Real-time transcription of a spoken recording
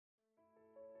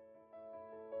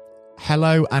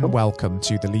Hello and welcome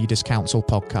to the Leaders Council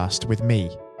podcast with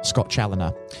me, Scott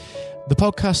Challoner. The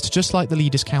podcast, just like the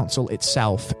Leaders Council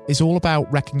itself, is all about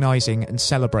recognising and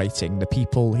celebrating the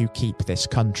people who keep this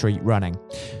country running.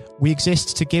 We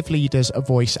exist to give leaders a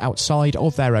voice outside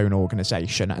of their own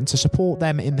organisation and to support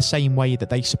them in the same way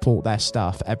that they support their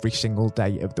staff every single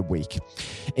day of the week.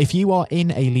 If you are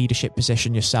in a leadership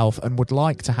position yourself and would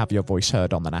like to have your voice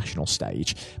heard on the national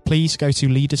stage, please go to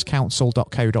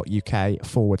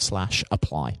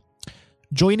leaderscouncil.co.uk/apply.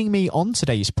 Joining me on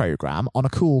today's programme on a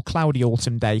cool cloudy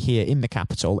autumn day here in the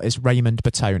capital is Raymond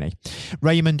Bottone.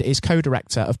 Raymond is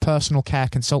co-director of personal care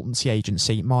consultancy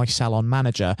agency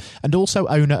MySalonManager and also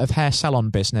owner of hair salon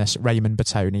business Raymond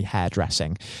Bottone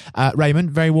Hairdressing.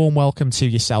 Raymond, very warm welcome to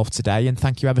yourself today and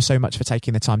thank you ever so much for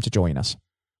taking the time to join us.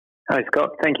 Hi Scott,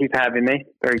 thank you for having me.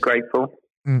 Very grateful.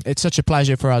 It's such a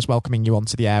pleasure for us welcoming you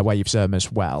onto the airwaves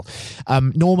as well.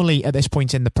 Normally at this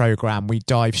point in the programme, we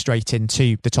dive straight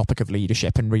into the topic of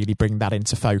leadership and really bring that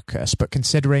into focus. But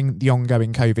considering the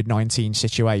ongoing COVID-19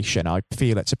 situation, I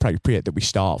feel it's appropriate that we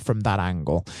start from that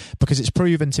angle because it's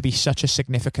proven to be such a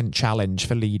significant challenge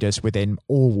for leaders within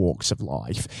all walks of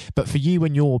life. But for you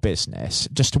and your business,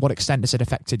 just to what extent has it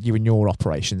affected you and your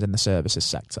operations in the services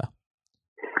sector?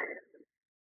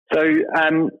 So,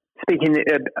 speaking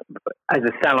as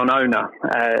a salon owner,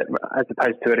 as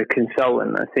opposed to a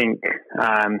consultant, I think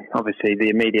obviously the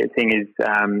immediate thing is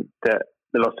that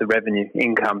the loss of revenue,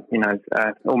 income,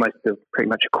 almost pretty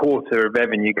much a quarter of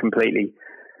revenue completely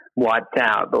wiped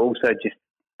out, but also just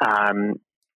kind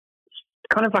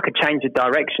of like a change of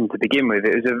direction to begin with.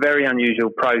 It was a very unusual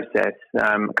process.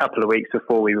 A couple of weeks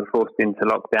before we were forced into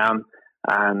lockdown,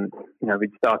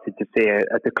 we'd started to see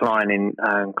a decline in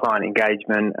client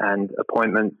engagement and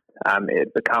appointments. It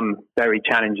had become very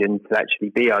challenging to actually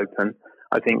be open,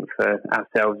 I think, for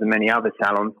ourselves and many other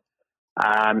salons.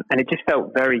 And it just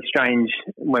felt very strange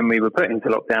when we were put into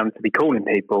lockdown to be calling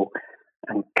people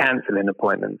and cancelling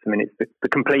appointments. I mean, it's the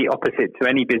complete opposite to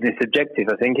any business objective,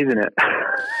 I think, isn't it?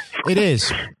 It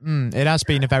is. It has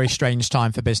been a very strange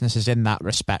time for businesses in that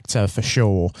respect, for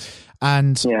sure.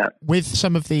 And with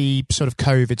some of the sort of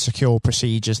COVID secure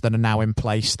procedures that are now in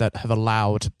place that have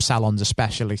allowed salons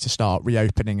especially to start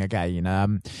reopening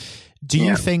again, do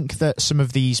you think that some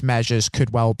of these measures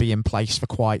could well be in place for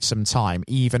quite some time,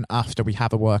 even after we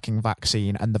have a working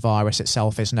vaccine and the virus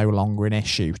itself is no longer an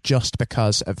issue, just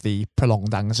because of the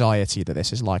prolonged anxiety that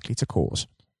this is likely to cause?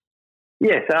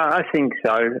 Yes, I think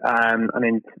so. I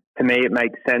mean, to me, it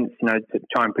makes sense, to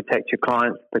try and protect your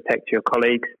clients, protect your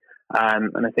colleagues.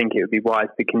 And I think it would be wise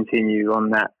to continue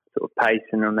on that sort of pace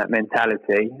and on that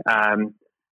mentality.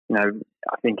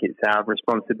 I think it's our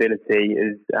responsibility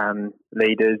as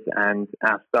leaders and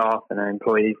our staff and our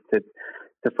employees to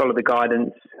follow the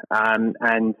guidance and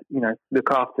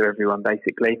look after everyone,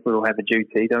 basically. We all have a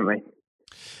duty, don't we?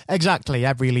 Exactly.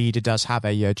 Every leader does have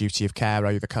a duty of care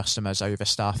over customers, over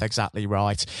staff. Exactly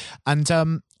right. And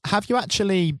have you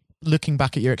actually, looking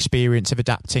back at your experience of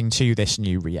adapting to this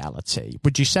new reality,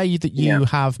 would you say that you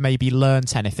have maybe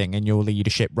learnt anything in your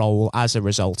leadership role as a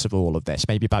result of all of this?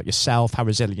 Maybe about yourself, how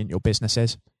resilient your business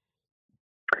is?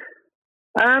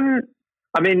 I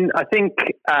think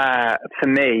for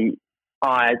me,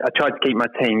 I tried to keep my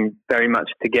team very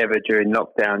much together during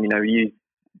lockdown. We used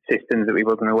systems that we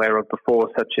wasn't aware of before,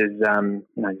 such as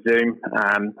Zoom.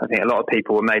 I think a lot of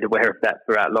people were made aware of that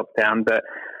throughout lockdown, but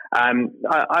I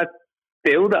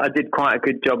feel that I did quite a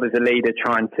good job as a leader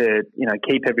trying to,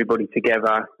 keep everybody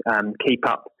together, keep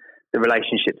up the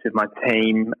relationships with my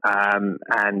team,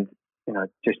 and,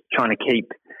 just trying to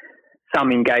keep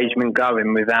some engagement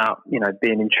going without,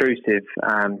 being intrusive. It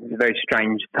was a very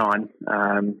strange time.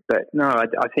 But no,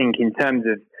 I think in terms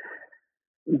of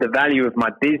the value of my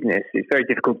business, it's very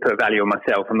difficult to put a value on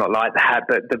myself. I'm not like that,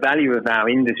 but the value of our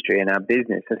industry and our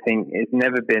business, I think it's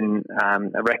never been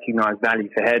a recognised value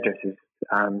for hairdressers.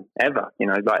 Ever,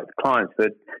 like clients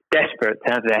were desperate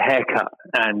to have their hair cut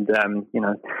and,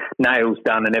 nails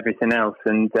done and everything else.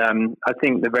 And I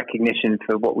think the recognition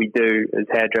for what we do as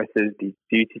hairdressers, the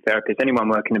beauty therapists, anyone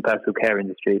working in the personal care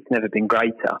industry, it's never been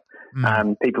greater.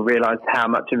 People realise how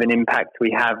much of an impact we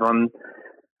have on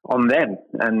them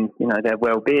and, their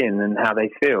well-being and how they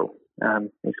feel.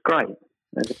 It's great.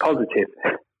 It's a positive.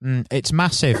 It's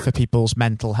massive for people's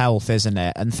mental health, isn't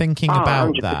it? And thinking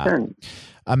about 100%. That,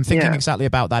 I'm thinking exactly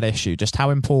about that issue. Just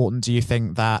how important do you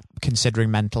think that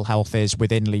considering mental health is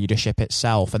within leadership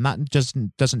itself? And that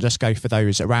doesn't just go for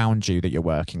those around you that you're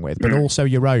working with, but also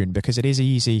your own, because it is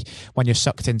easy when you're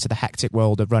sucked into the hectic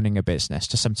world of running a business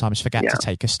to sometimes forget to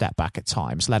take a step back at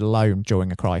times, let alone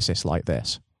during a crisis like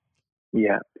this.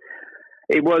 Yeah.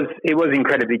 It was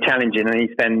incredibly challenging, and you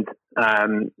spend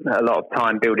a lot of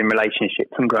time building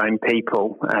relationships and growing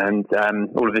people, and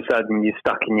all of a sudden you're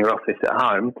stuck in your office at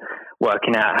home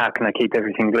working out how can I keep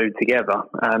everything glued together.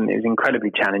 It was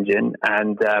incredibly challenging,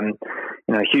 and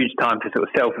a huge time for sort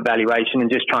of self-evaluation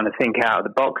and just trying to think out of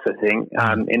the box, I think,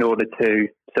 in order to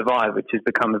survive, which has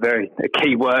become a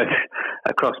key word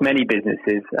across many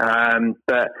businesses.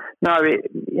 But no,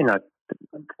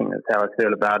 I think that's how I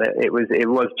feel about it. It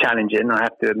was challenging, I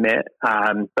have to admit,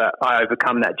 but I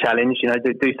overcome that challenge.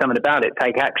 Do something about it,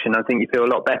 take action. I think you feel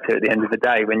a lot better at the end of the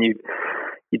day when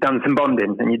you've done some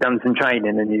bonding and you've done some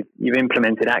training and you've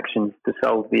implemented actions to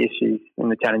solve the issues and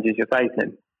the challenges you're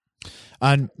facing.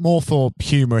 And more for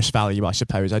humorous value, I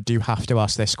suppose, I do have to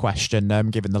ask this question,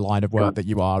 given the line of work that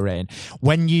you are in.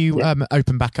 When you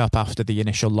opened back up after the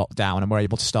initial lockdown and were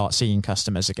able to start seeing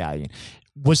customers again,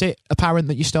 was it apparent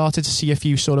that you started to see a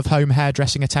few sort of home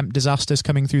hairdressing attempt disasters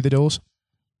coming through the doors?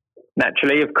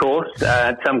 Naturally, of course.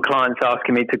 Some clients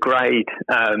asking me to grade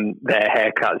their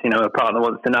haircuts. A partner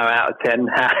wants to know out of 10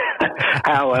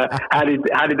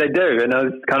 how did they do, and I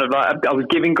was kind of like, I was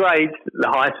giving grades. The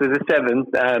highest was a 7.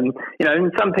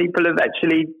 And some people have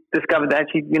actually discovered that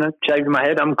shaving my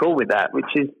head, I'm cool with that, which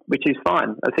is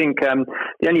fine. I think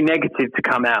the only negative to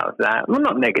come out of that, well,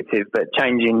 not negative, but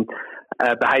changing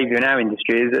behaviour in our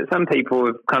industry is that some people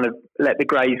have kind of let the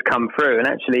greys come through, and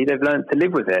actually they've learned to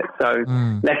live with it. So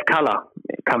less colour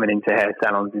coming into hair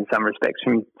salons in some respects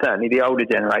from certainly the older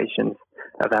generations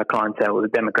of our clientele or the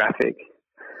demographic.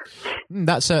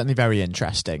 That's certainly very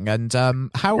interesting. And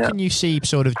how can you see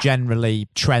sort of generally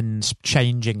trends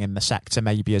changing in the sector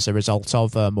maybe as a result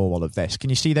of all of this?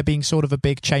 Can you see there being sort of a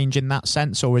big change in that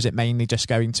sense, or is it mainly just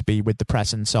going to be with the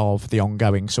presence of the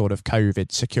ongoing sort of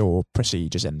COVID secure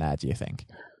procedures in there, do you think?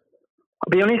 I'll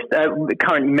be honest,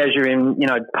 currently measuring,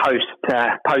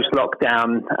 post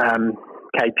lockdown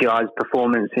KPIs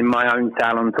performance in my own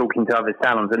salon, talking to other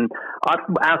salons, and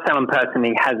our salon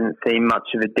personally hasn't seen much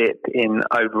of a dip in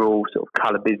overall sort of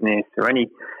colour business or any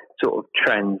sort of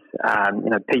trends.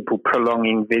 People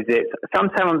prolonging visits. Some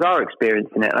salons are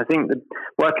experiencing it. I think that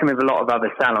working with a lot of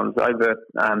other salons, over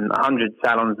 100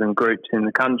 salons and groups in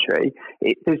the country,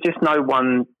 there's just no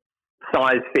one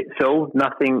size fits all.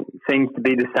 Nothing seems to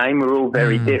be the same. We're all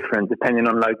very different depending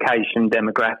on location,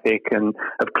 demographic, and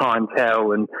of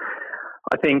clientele. And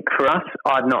I think for us,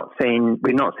 we've not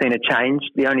seen a change.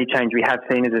 The only change we have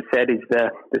seen, as I said, is the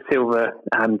silver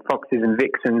foxes and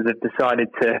vixens have decided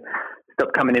to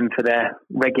stop coming in for their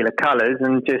regular colours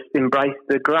and just embrace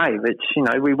the grey, which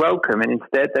we welcome. And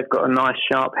instead, they've got a nice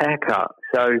sharp haircut.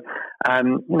 So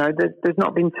there's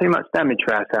not been too much damage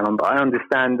for our salon, but I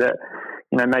understand that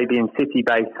maybe in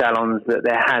city-based salons that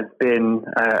there has been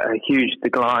a huge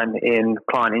decline in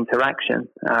client interaction,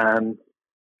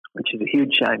 which is a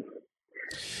huge shame.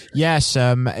 Yes,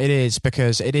 it is,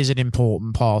 because it is an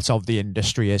important part of the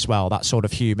industry as well, that sort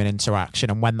of human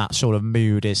interaction. And when that sort of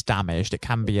mood is damaged, it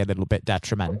can be a little bit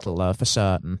detrimental for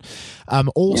certain.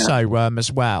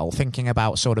 As well, thinking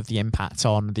about sort of the impact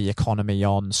on the economy,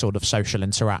 on sort of social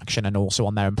interaction, and also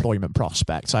on their employment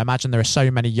prospects. I imagine there are so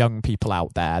many young people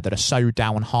out there that are so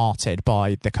downhearted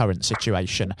by the current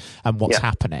situation and what's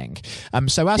happening.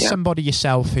 So as somebody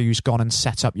yourself who's gone and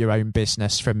set up your own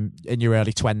business in your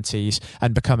early 20s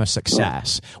and become a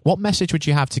success, what message would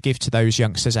you have to give to those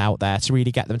youngsters out there to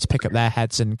really get them to pick up their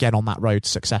heads and get on that road to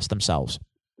success themselves?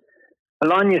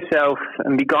 Align yourself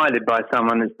and be guided by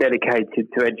someone that's dedicated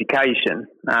to education.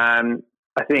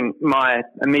 I think my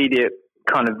immediate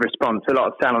kind of response, a lot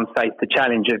of salons face the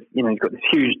challenge of, you've got this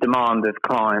huge demand of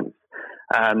clients.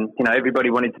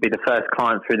 Everybody wanted to be the first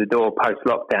client through the door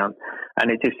post-lockdown, and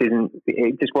it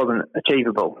just wasn't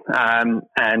achievable.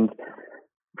 And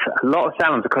a lot of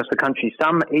salons across the country,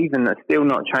 some even are still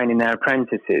not training their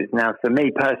apprentices. Now, for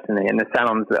me personally, and the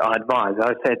salons that I advise,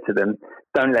 I said to them,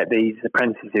 don't let these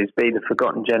apprentices be the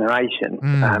forgotten generation.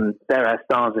 They're our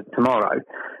stars of tomorrow.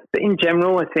 But in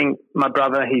general, I think my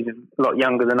brother, he's a lot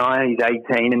younger than I, he's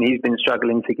 18, and he's been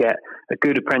struggling to get a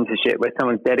good apprenticeship where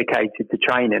someone's dedicated to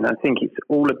training. I think it's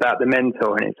all about the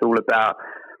mentor, and it's all about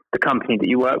the company that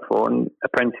you work for, and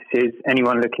apprentices,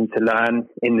 anyone looking to learn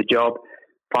in the job.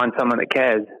 Find someone that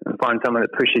cares and find someone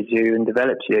that pushes you and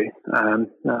develops you. I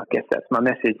guess that's my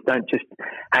message. Don't just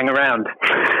hang around.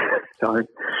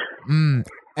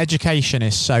 Education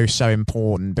is so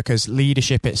important, because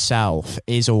leadership itself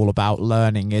is all about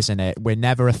learning, isn't it? We're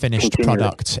never a finished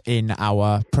product in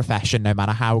our profession, no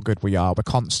matter how good we are. We're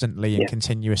constantly and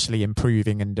continuously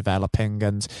improving and developing,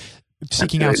 and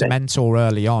seeking out a mentor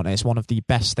early on is one of the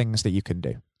best things that you can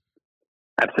do.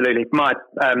 Absolutely. My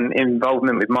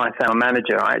involvement with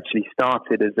MySalonManager, I actually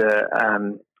started as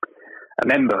a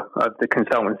member of the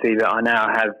consultancy that I now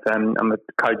have. I'm a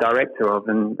co-director of,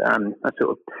 and I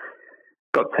sort of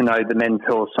got to know the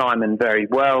mentor Simon very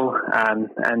well, and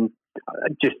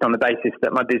just on the basis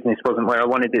that my business wasn't where I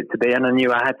wanted it to be, and I knew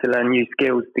I had to learn new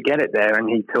skills to get it there, and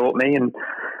he taught me, and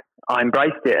I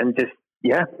embraced it, and just,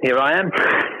 here I am.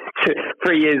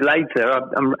 3 years later,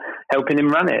 I'm helping him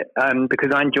run it,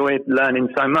 because I enjoy learning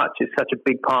so much. It's such a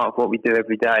big part of what we do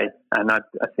every day, and I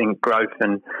think growth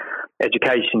and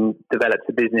education develops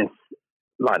a business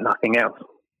like nothing else.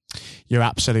 You're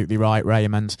absolutely right,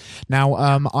 Raymond. Now,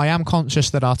 I am conscious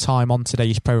that our time on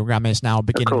today's programme is now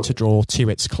beginning to draw to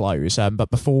its close.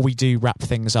 But before we do wrap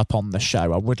things up on the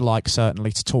show, I would like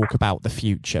certainly to talk about the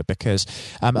future, because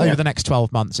over the next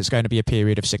 12 months, it's going to be a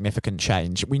period of significant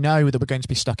change. We know that we're going to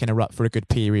be stuck in a rut for a good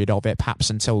period of it, perhaps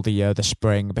until the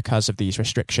spring, because of these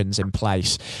restrictions in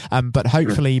place. But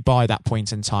hopefully by that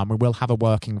point in time, we will have a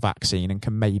working vaccine and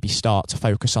can maybe start to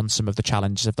focus on some of the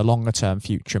challenges of the longer term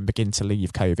future and begin to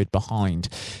leave COVID behind.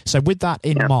 So with that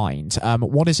in mind,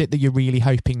 what is it that you're really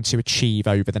hoping to achieve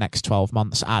over the next 12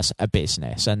 months as a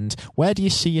business, and where do you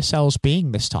see yourselves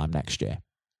being this time next year?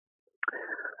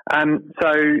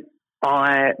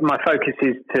 My focus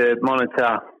is to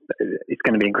monitor. It's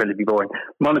going to be incredibly boring.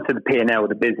 Monitor the P&L of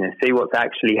the business, see what's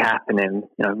actually happening,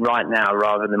 right now,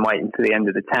 rather than waiting to the end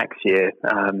of the tax year,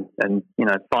 and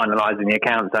finalising the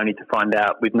accounts only to find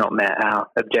out we've not met our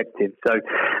objectives. So,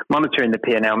 monitoring the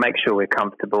P&L, make sure we're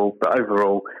comfortable, but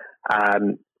overall,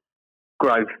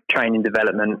 growth, training,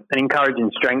 development, and encouraging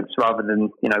strengths rather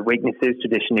than weaknesses.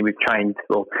 Traditionally, we've trained,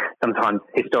 or sometimes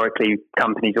historically,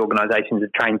 companies, organisations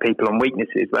have trained people on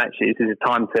weaknesses. But actually, this is a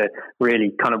time to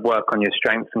really kind of work on your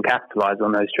strengths and capitalise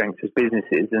on those strengths as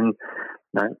businesses, and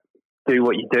do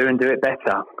what you do and do it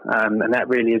better. And that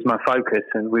really is my focus.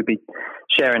 And we'll be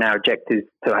sharing our objectives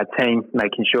to our team,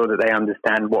 making sure that they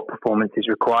understand what performance is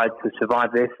required to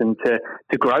survive this and to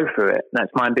grow through it. And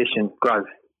that's my ambition: growth.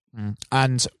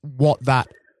 And what that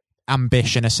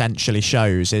ambition essentially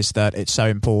shows is that it's so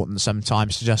important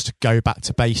sometimes to just go back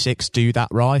to basics, do that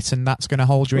right, and that's going to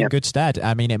hold you in good stead.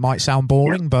 I mean, it might sound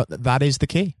boring, but that is the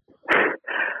key.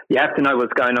 You have to know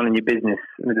what's going on in your business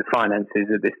with the finances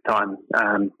at this time.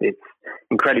 It's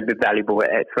incredibly valuable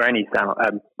for any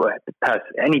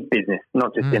business,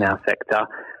 not just in our sector.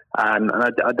 And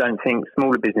I don't think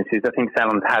smaller businesses, I think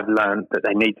salons have learned that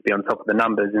they need to be on top of the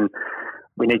numbers, and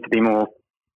we need to be more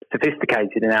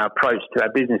sophisticated in our approach to our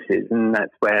businesses, and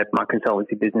that's where my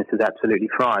consultancy business has absolutely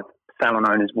thrived. Salon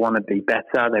owners want to be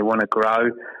better, they want to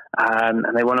grow, and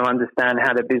they want to understand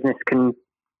how their business can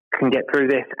get through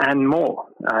this and more.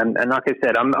 And like I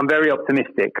said, I'm very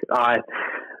optimistic. I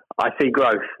see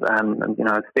growth. I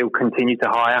still continue to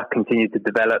hire, continue to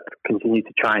develop, continue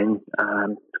to train.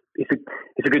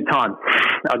 It's a good time.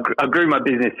 I grew my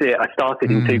business here. I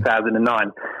started in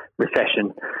 2009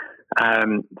 recession.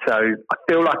 So I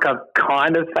feel like I've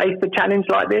kind of faced a challenge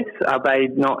like this,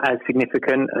 albeit not as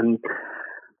significant,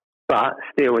 but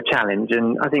still a challenge.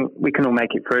 And I think we can all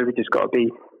make it through. We just got to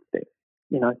be,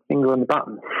 finger on the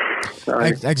button. So.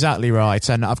 Exactly right.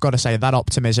 And I've got to say that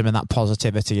optimism and that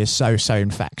positivity is so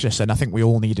infectious. And I think we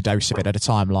all need a dose of it at a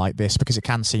time like this, because it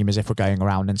can seem as if we're going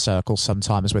around in circles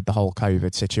sometimes with the whole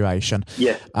COVID situation.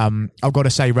 Yeah. I've got to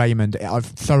say, Raymond, I've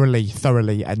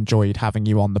thoroughly enjoyed having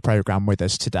you on the programme with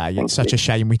us today. It's such a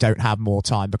shame we don't have more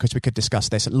time, because we could discuss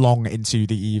this long into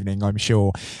the evening, I'm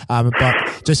sure.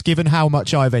 But just given how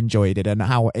much I've enjoyed it and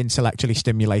how intellectually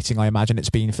stimulating I imagine it's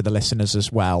been for the listeners as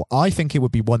well, I think it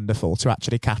would be wonderful to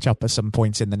actually catch up at some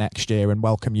point in the next year and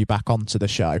welcome you back onto the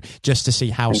show, just to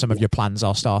see how some of your plans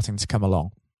are starting to come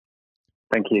along.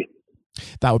 Thank you.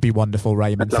 That would be wonderful,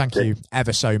 Raymond. Thank you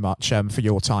ever so much for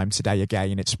your time today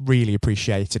again. It's really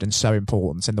appreciated and so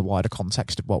important in the wider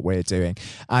context of what we're doing.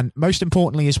 And most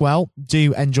importantly as well,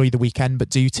 do enjoy the weekend, but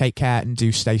do take care and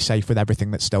do stay safe with everything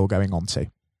that's still going on too.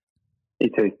 You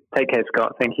too. Take care,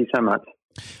 Scott. Thank you so much.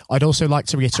 I'd also like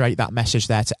to reiterate that message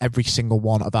there to every single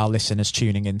one of our listeners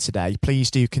tuning in today. Please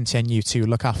do continue to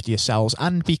look after yourselves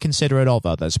and be considerate of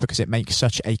others, because it makes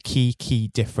such a key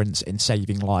difference in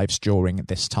saving lives during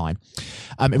this time.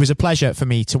 It was a pleasure for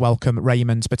me to welcome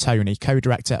Raymond Bottone,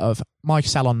 co-director of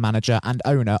MySalonManager and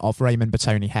owner of Raymond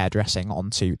Bottone Hairdressing,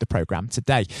 onto the programme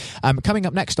today. Coming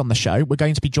up next on the show, we're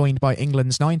going to be joined by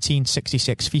England's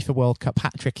 1966 FIFA World Cup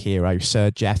hat-trick hero,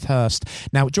 Sir Geoff Hurst.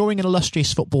 Now, during an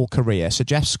illustrious football career, Sir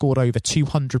Geoff scored over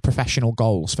 200 professional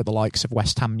goals for the likes of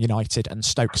West Ham United and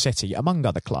Stoke City, among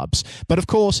other clubs. But of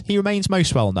course, he remains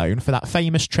most well known for that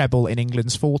famous treble in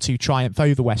England's 4-2 triumph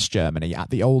over West Germany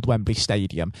at the old Wembley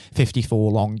Stadium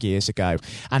 54 long years ago.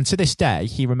 And to this day,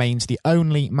 he remains the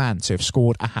only man to to have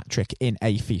scored a hat-trick in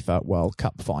a FIFA World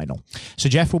Cup final. So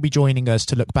Jeff will be joining us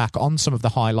to look back on some of the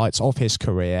highlights of his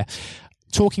career,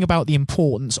 talking about the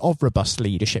importance of robust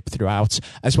leadership throughout,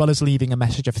 as well as leaving a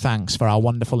message of thanks for our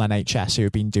wonderful NHS who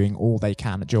have been doing all they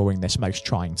can during this most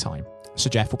trying time. So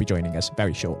Jeff will be joining us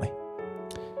very shortly.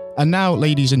 And now,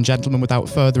 ladies and gentlemen, without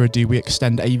further ado, we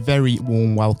extend a very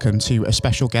warm welcome to a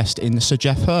special guest in Sir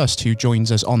Jeff Hurst, who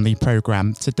joins us on the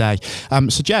programme today.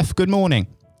 Sir Jeff, good morning.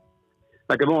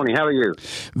 Good morning. How are you?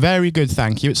 Very good,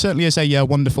 thank you. It certainly is a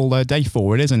wonderful day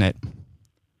forward, isn't it?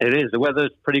 It is. The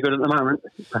weather's pretty good at the moment.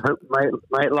 I hope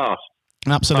may it last.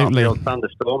 Absolutely. After a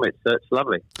thunderstorm, it's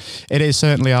lovely. It is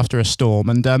certainly after a storm.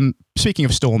 And speaking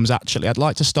of storms, actually, I'd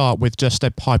like to start with just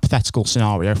a hypothetical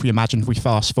scenario. If we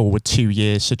fast forward 2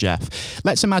 years, Sir Jeff.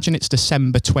 Let's imagine it's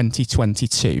December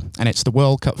 2022 and it's the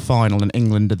World Cup final and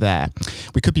England are there.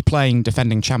 We could be playing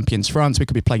defending champions France, we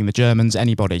could be playing the Germans,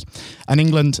 anybody. And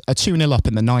England are 2-0 up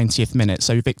in the 90th minute,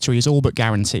 so victory is all but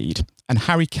guaranteed. And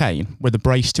Harry Kane, with a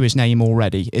brace to his name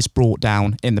already, is brought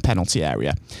down in the penalty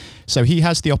area. So he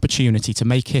has the opportunity to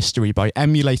make history by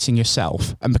emulating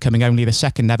yourself and becoming only the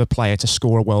second ever player to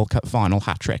score a World Cup final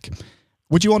hat-trick.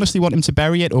 Would you honestly want him to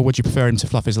bury it, or would you prefer him to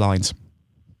fluff his lines?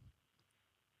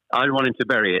 I'd want him to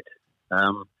bury it.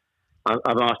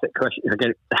 I've asked that question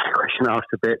again. Question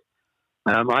asked a bit.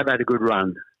 I've had a good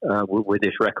run with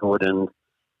this record, and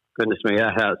goodness me,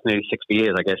 it's nearly 60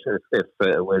 years, I guess, if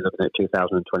we're looking at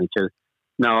 2022.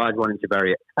 No, I'd want him to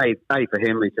bury it. A for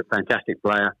him, he's a fantastic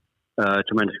player,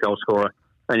 tremendous goal scorer,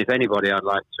 and if anybody I'd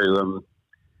like to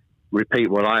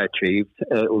repeat what I achieved,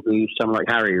 it would be someone like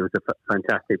Harry, who was a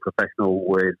fantastic professional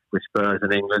with Spurs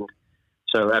and England.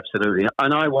 So absolutely,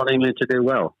 and I want England to do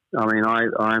well. I mean,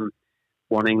 I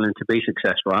want England to be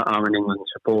successful. I'm an England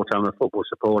supporter. I'm a football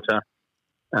supporter,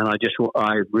 and I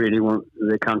really want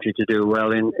the country to do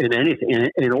well in anything,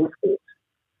 in all sports,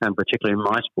 and particularly in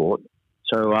my sport.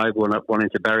 So I want him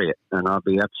to bury it, and I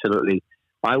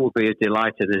will be as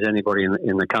delighted as anybody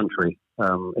in the country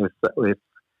if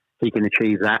he can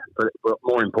achieve that. But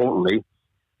more importantly,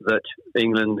 that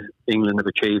England have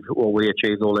achieved what we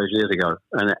achieved all those years ago,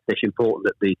 and it's important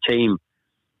that the team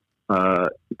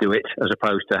do it as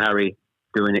opposed to Harry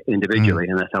doing it individually.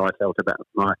 And that's how I felt about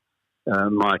my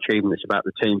achievement. It's about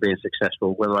the team being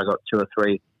successful. Whether I got 2 or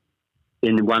 3,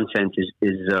 in one sense,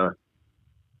 is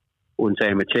I wouldn't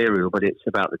say immaterial, but it's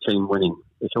about the team winning.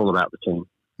 It's all about the team.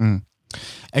 Mm.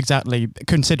 Exactly.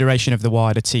 Consideration of the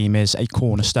wider team is a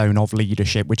cornerstone of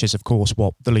leadership, which is, of course,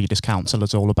 what the Leaders' Council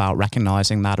is all about,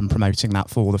 recognising that and promoting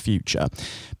that for the future.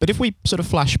 But if we sort of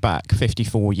flash back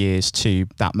 54 years to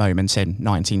that moment in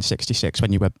 1966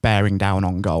 when you were bearing down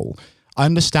on goal, I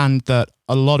understand that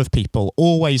a lot of people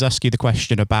always ask you the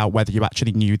question about whether you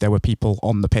actually knew there were people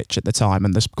on the pitch at the time,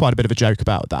 and there's quite a bit of a joke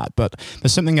about that, but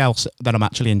there's something else that I'm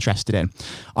actually interested in.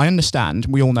 I understand,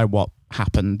 we all know what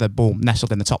happened, the ball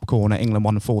nestled in the top corner, England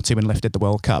won 4-2 and lifted the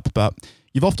World Cup, but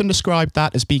you've often described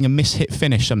that as being a mishit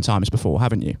finish sometimes before,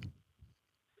 haven't you?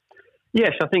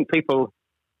 Yes, I think people...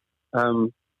 I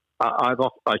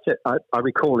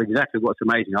recall exactly what's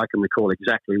amazing. I can recall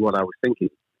exactly what I was thinking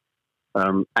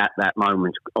at that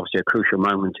moment, obviously a crucial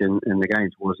moment in the game,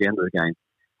 towards the end of the game.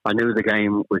 I knew the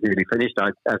game was nearly finished.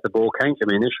 As the ball came to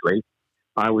me initially,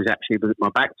 I was actually, with my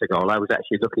back to goal, I was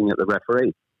actually looking at the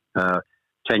referee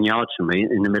 10 yards from me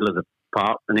in the middle of the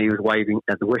park, and he was waving,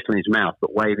 at the whistle in his mouth,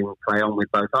 but waving play on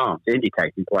with both arms,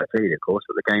 indicating quite clearly, of course,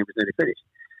 that the game was nearly finished.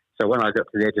 So when I got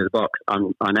to the edge of the box,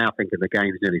 I now think the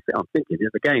game's nearly finished. I'm thinking,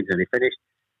 if the game's nearly finished,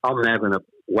 I'm now going to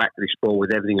whack this ball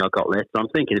with everything I've got left. I'm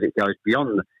thinking if it goes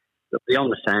beyond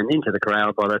the sand into the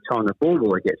crowd, by the time the ball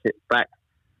boy gets it back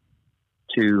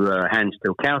to Hans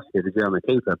Stilkowski, the German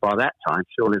keeper, by that time,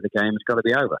 surely the game has got to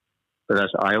be over. But as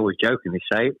I always jokingly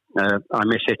say, I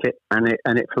mishit it and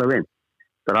it flew in.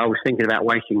 But I was thinking about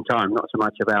wasting time, not so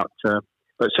much about,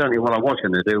 but certainly what I was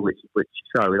going to do, which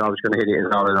showed I was going to hit it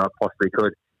as hard as I possibly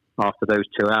could after those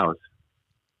 2 hours.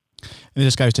 And it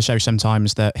just goes to show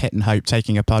sometimes that hit and hope,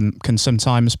 taking a punt, can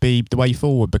sometimes be the way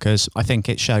forward, because I think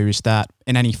it shows that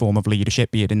in any form of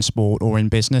leadership, be it in sport or in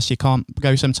business, you can't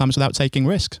go sometimes without taking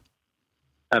risks.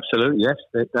 Absolutely, yes,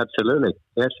 absolutely.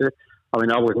 Yes, I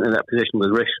mean, I wasn't in that position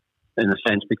with risk in a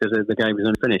sense because the game was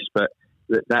unfinished, but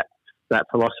that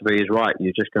philosophy is right.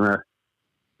 You're just going to,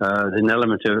 there's an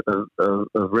element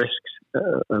of risks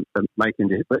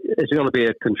making it, but there's got to be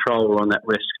a control on that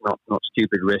risk, not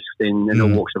stupid risks in all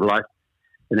walks of life.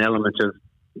 An element of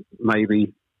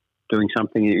maybe doing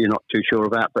something you're not too sure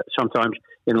about, but sometimes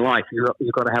in life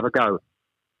you've got to have a go.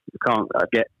 You can't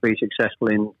be successful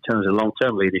in terms of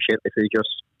long-term leadership if you're just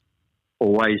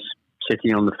always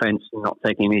sitting on the fence and not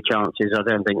taking any chances. I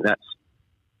don't think that's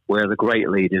where the great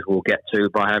leaders will get to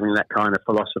by having that kind of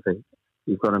philosophy.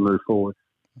 You've got to move forward.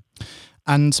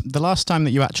 And the last time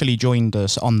that you actually joined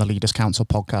us on the Leaders Council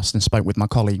podcast and spoke with my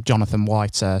colleague Jonathan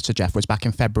White, Sir Jeff, was back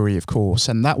in February, of course.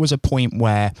 And that was a point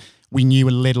where we knew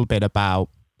a little bit about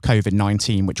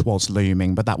COVID-19, which was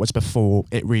looming, but that was before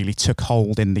it really took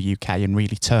hold in the UK and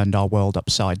really turned our world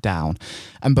upside down.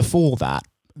 And before that,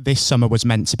 this summer was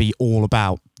meant to be all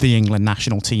about the England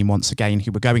national team once again,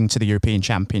 who were going to the European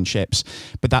Championships.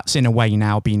 But that's in a way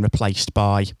now been replaced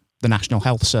by the National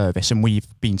Health Service, and we've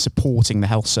been supporting the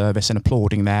Health Service and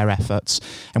applauding their efforts,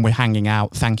 and we're hanging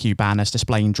out thank you banners,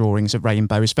 displaying drawings of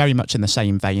rainbows, very much in the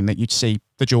same vein that you'd see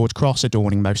the George Cross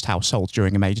adorning most households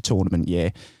during a major tournament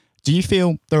year. Do you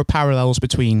feel there are parallels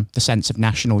between the sense of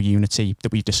national unity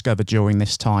that we've discovered during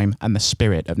this time and the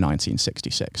spirit of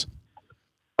 1966?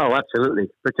 Oh, absolutely.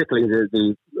 Particularly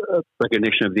the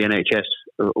recognition of the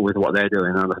NHS with what they're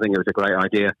doing, and I think it was a great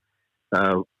idea.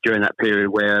 During that period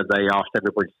where they asked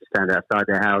everybody to stand outside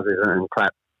their houses and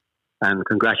clap and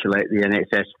congratulate the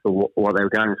NHS for what they were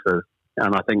going through.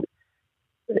 And I think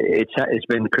it's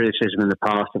been criticism in the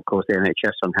past, of course, the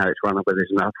NHS on how it's run, whether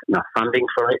there's enough funding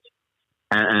for it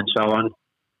and so on.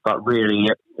 But really,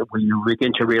 when you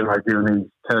begin to realise during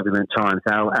these turbulent times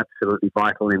how absolutely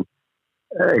vital and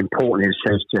important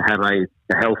it is to have a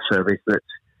health service that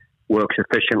works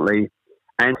efficiently,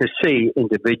 and to see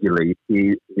individually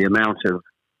the amount of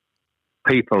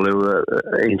people who are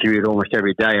interviewed almost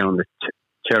every day on the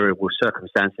terrible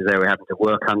circumstances they were having to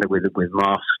work under with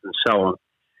masks and so on.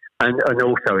 And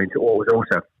also into what was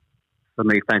also, for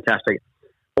me, fantastic,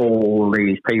 all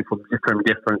these people from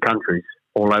different countries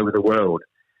all over the world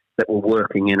that were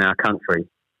working in our country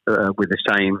with the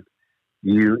same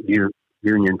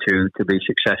union to be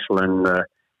successful and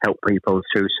help people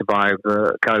to survive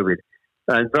COVID.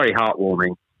 Very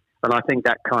heartwarming. And I think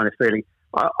that kind of feeling,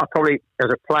 I probably, as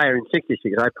a player in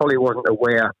 66, I probably wasn't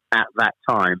aware at that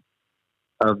time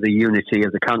of the unity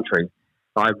of the country.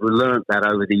 I've learned that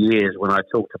over the years when I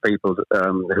talk to people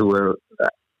who were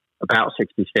about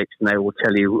 66, and they will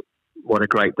tell you what a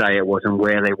great day it was and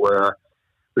where they were,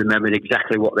 remembered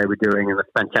exactly what they were doing and the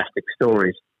fantastic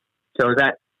stories. So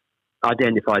that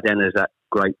identified then as that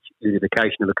great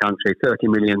unification of the country, 30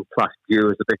 million plus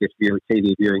viewers, the biggest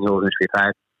TV viewing audience we've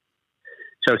had.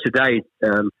 So today,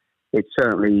 it's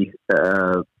certainly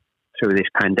through this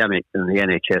pandemic, and the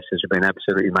NHS has been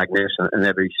absolutely magnificent, and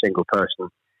every single person,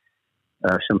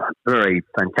 some very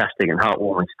fantastic and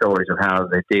heartwarming stories of how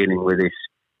they're dealing with this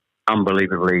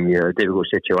unbelievably difficult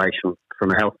situation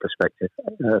from a health perspective.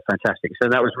 Fantastic. So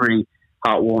that was really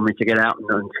heartwarming to get out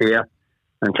and cheer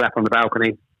and clap on the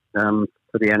balcony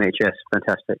for the NHS.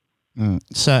 Fantastic.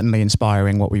 Certainly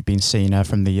inspiring what we've been seeing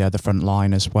from the front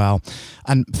line as well.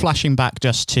 And flashing back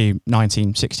just to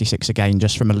 1966 again,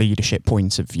 just from a leadership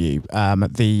point of view,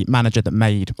 the manager that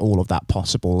made all of that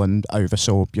possible and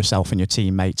oversaw yourself and your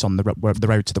teammates on the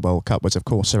road to the World Cup was, of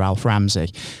course, Sir Alf Ramsey.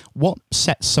 What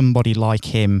sets somebody like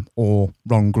him or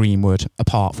Ron Greenwood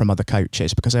apart from other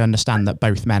coaches? Because I understand that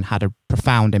both men had a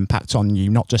profound impact on you,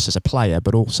 not just as a player,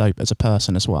 but also as a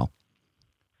person as well.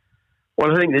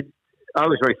 Well, I think that I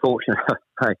was very fortunate.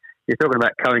 You're talking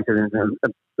about coincidence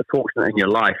and fortunate in your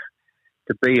life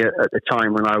to be at the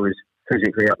time when I was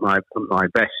physically at my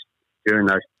best during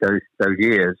those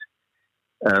years.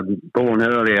 Born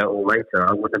earlier or later,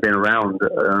 I wouldn't have been around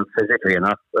physically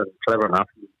enough, clever enough,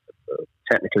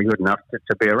 technically good enough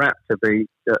to be around, to be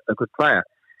a good player.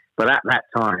 But at that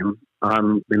time,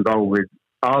 I'm involved with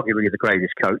arguably the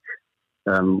greatest coach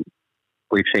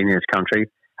we've seen in this country,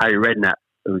 Harry Redknapp,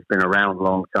 who's been around a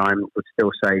long time, would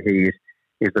still say he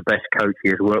is the best coach he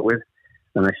has worked with.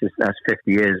 And that's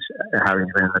 50 years Harry's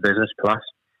been in the business plus.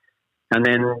 And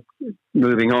then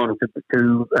moving on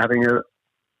to having a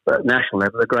national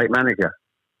level, a great manager.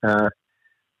 And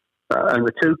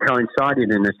the two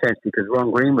coincided in a sense because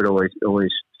Ron Greenwood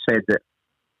always said that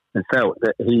and felt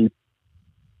that he,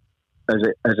 as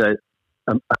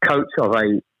a coach of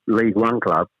a League One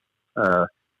club,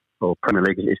 or Premier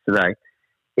League as it is today,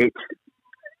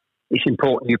 it's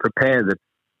important you prepare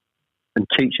and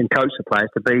teach and coach the players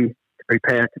to be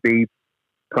prepared to be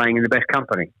playing in the best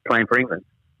company, playing for England.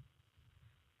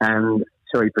 And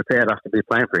so he prepared us to be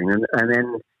playing for England. And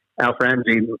then Alf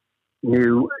Ramsey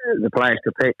knew the players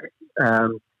to pick.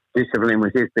 Discipline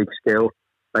was his big skill,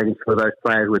 making sure those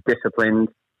players were disciplined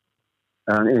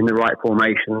in the right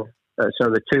formation. So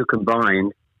the two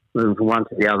combined, moving from one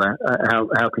to the other,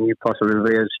 how can you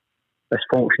possibly be as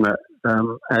fortunate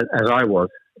as I was?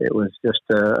 It was just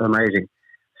amazing.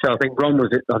 So I think Ron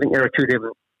I think there are two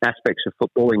different aspects of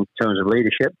football in terms of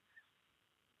leadership.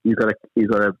 You've got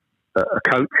to a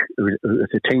coach, who's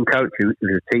a team coach, who's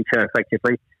a teacher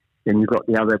effectively. Then you've got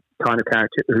the other kind of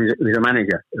character who's a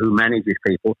manager, who manages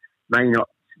people, may not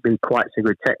be quite so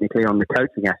good technically on the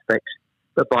coaching aspects,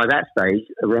 but by that stage,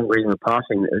 Ron Green was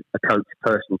passing a coach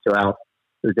person to Alf,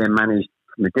 who then managed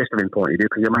from a discipline point of view,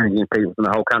 because you're managing people from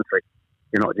the whole country.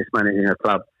 You're not just managing a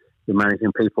club, you're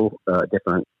managing people,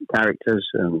 different characters,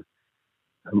 and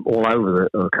all over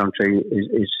the country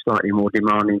is slightly more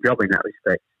demanding job in that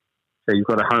respect. So you've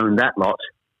got to hone that lot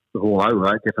of all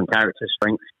over, different characters,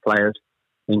 strengths, players,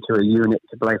 into a unit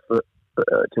to play for,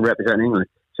 to represent England.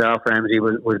 So Alf Ramsey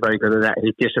was very good at that.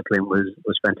 His discipline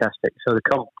was fantastic. So the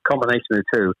combination of the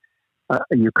two,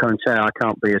 you can say I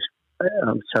can't be as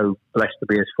I'm so blessed to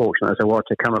be as fortunate as I was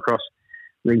to come across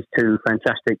these two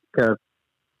fantastic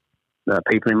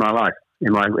people in my life,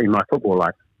 in my football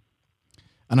life.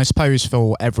 And I suppose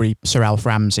for every Sir Alf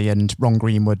Ramsey and Ron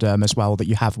Greenwood as well that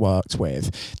you have worked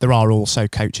with, there are also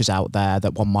coaches out there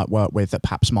that one might work with that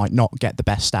perhaps might not get the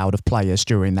best out of players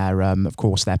during their, of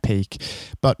course, their peak.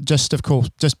 But just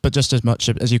as much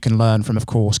as you can learn from, of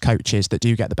course, coaches that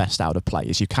do get the best out of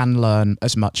players, you can learn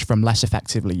as much from less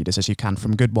effective leaders as you can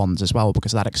from good ones as well,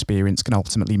 because that experience can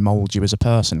ultimately mould you as a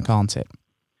person, can't it?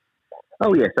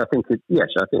 Oh yes, I think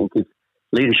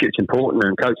leadership's important,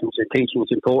 and coaching and teaching is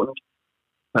important.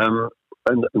 And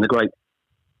the great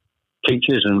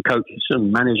teachers and coaches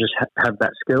and managers have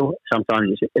that skill.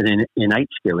 Sometimes it's an innate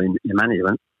skill in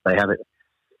management. They have it.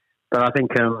 But I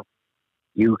think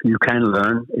you can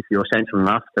learn, if you're sensible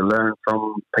enough, to learn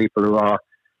from people who are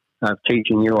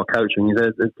teaching you or coaching you.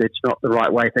 It's not the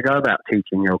right way to go about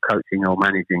teaching you or coaching or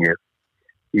managing you.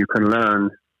 You can learn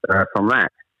from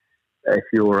that. If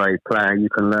you're a player, you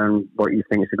can learn what you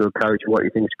think is a good coach and what you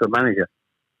think is a good manager,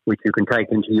 which you can take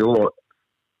into your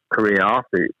career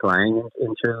after playing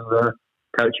into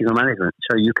coaching or management.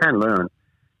 So you can learn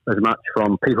as much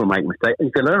from people make mistakes. You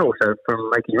can learn also from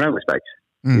making your own mistakes.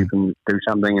 You can do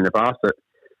something in the past that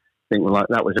think, well,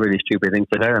 that was a really stupid thing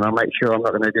to do, and I'll make sure I'm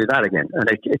not going to do that again. And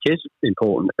it is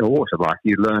important in all sorts of life.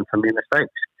 You learn from your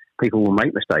mistakes. People will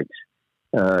make mistakes.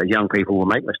 Young people will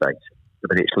make mistakes,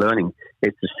 but it's learning.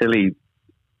 It's the silly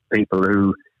people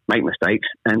who make mistakes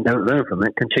and don't learn from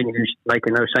it, continues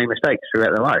making those same mistakes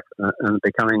throughout their life and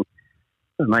becoming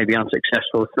maybe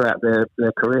unsuccessful throughout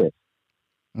their careers.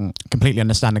 Completely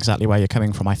understand exactly where you're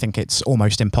coming from. I think it's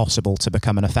almost impossible to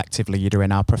become an effective leader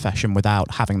in our profession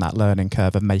without having that learning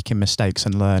curve of making mistakes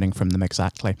and learning from them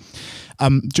exactly.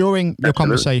 During your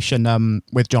conversation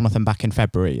with Jonathan back in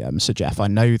February, Sir Jeff, I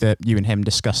know that you and him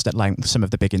discussed at length some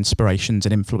of the big inspirations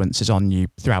and influences on you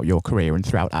throughout your career and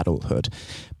throughout adulthood.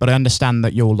 But I understand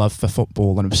that your love for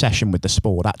football and obsession with the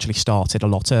sport actually started a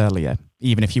lot earlier,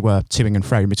 even if you were toing and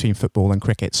fro between football and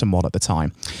cricket somewhat at the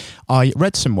time. I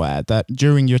read somewhere that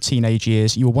during your teenage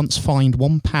years, you were once fined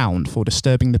 £1 for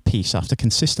disturbing the peace after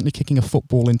consistently kicking a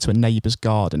football into a neighbour's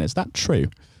garden. Is that true?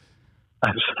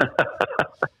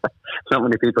 Not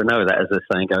many people know that, as the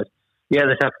saying goes. Yeah,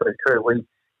 that's absolutely true.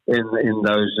 In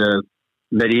those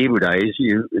medieval days,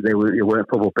 you weren't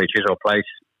football pitches or place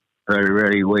very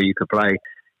rarely where you could play.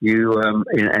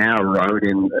 In our road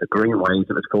in Greenways,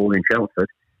 it was called in Chelmsford,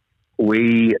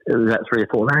 that 3 or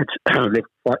 4 lads lived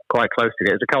quite close to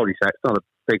it. It's a cul-de-sac. It's not a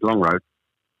big long road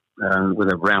with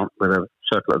a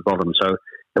circle at the bottom. So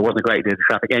there wasn't a great deal of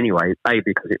traffic anyway. A,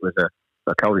 because it was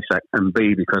a cul-de-sac, and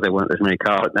B, because there weren't as many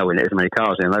cars. No, there weren't as many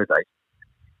cars in those days.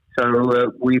 So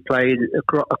we played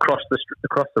across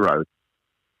the road,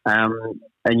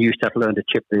 and used to have to learn to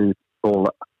chip the ball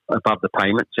above the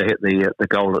pavement to hit the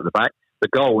goal at the back. The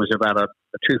goal was about a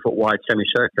 2 foot wide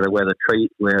semicircular where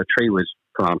a tree was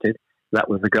planted. That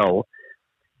was the goal.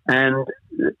 And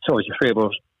so as the 3 of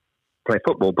us play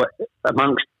football, but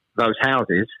amongst those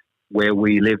houses where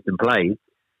we lived and played,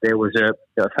 there was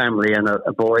a family and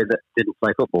a boy that didn't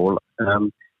play football.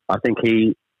 I think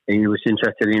he was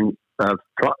interested in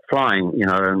flying,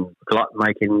 and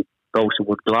making balsa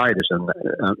wood gliders, and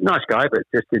nice guy, but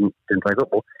just didn't play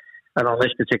football. And on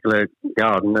this particular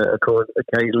garden, of course,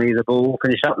 occasionally the ball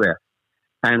finished up there.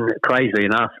 And crazily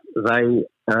enough, they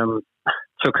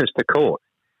took us to court,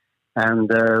 and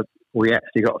we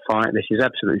actually got fined. This is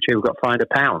absolutely true. We got fined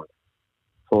 £1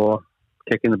 for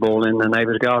kicking the ball in the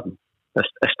neighbour's garden. That's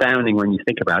astounding when you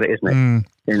think about it, isn't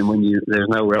it? And when there's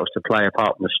nowhere else to play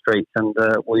apart from the street, and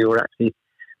we were actually.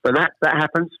 But that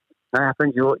happens. That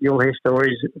happens. You'll hear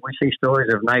stories. We see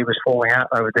stories of neighbours falling out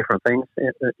over different things.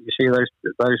 You see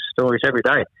those stories every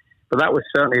day. But that was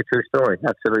certainly a true story.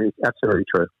 Absolutely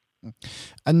true.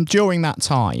 And during that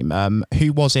time,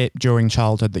 who was it during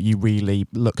childhood that you really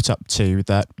looked up to,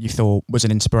 that you thought was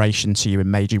an inspiration to you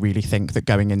and made you really think that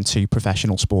going into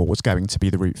professional sport was going to be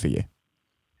the route for you?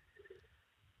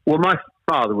 Well, my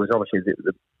father was obviously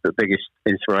the biggest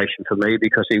inspiration for me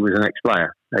because he was an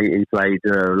ex-player. He played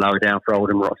lower down for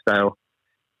Oldham, Rochdale.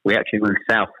 We actually moved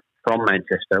south from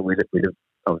Manchester.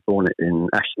 I was born in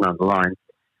Ashton-under-Lyne.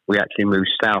 We actually moved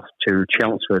south to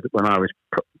Chelmsford when I was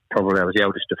probably I was the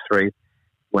eldest of three.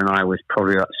 When I was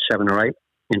probably about 7 or 8,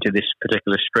 into this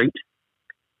particular street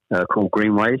called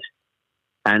Greenways,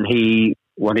 and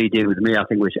what he did with me, I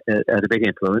think, was had a big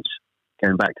influence.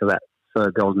 Going back to that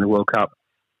third goal in the World Cup,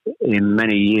 in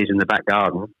many years in the back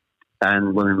garden,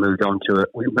 and when we moved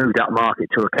up market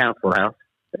to a council house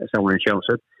somewhere in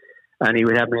Chelmsford, and he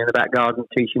would have me in the back garden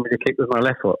teaching me to kick with my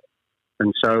left foot.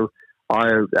 And so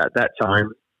at that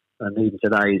time, and even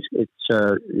today, it's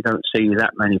you don't see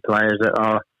that many players that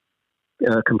are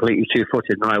completely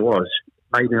two-footed, and I was.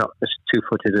 Maybe not as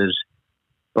two-footed as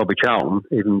Bobby Charlton.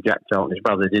 Even Jack Charlton, his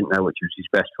brother, didn't know which was his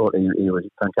best foot. He was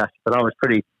fantastic. But I was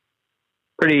pretty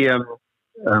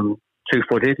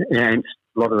two-footed. Hence,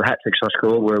 a lot of the hat-tricks I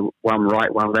scored were one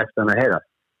right, one left, and a header.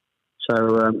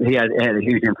 So he had a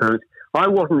huge influence. I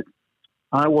wasn't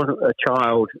a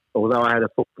child, although I had a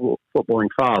footballing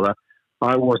father,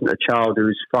 I wasn't a child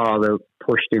whose father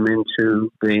pushed him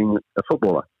into being a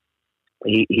footballer.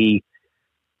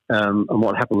 And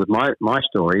what happened with my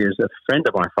story is a friend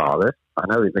of my father, I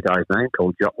know the guy's name,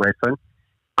 called Jock Redfern,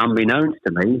 unbeknownst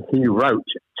to me, he wrote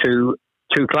to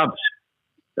two clubs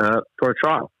for a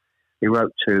trial. He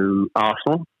wrote to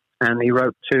Arsenal and he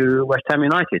wrote to West Ham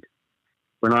United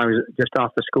when I was just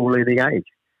after school leaving age.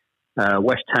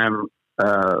 West Ham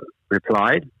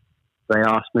replied. They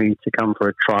asked me to come for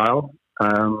a trial.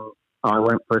 I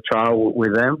went for a trial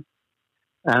with them.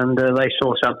 And they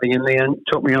saw something in me and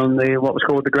took me on what was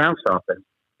called the ground staff then,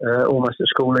 almost at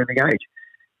school leaving age.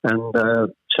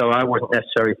 And so I wasn't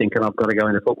necessarily thinking I've got to go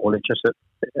into football. It's just that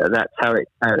that's how it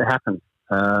happened.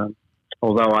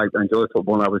 Although I enjoyed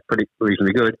football and I was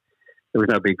reasonably good, there was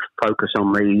no big focus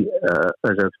on me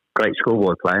as a great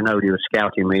schoolboy player. Nobody was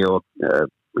scouting me or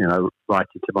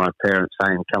writing to my parents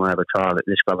saying, come and have a trial at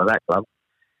this club or that club.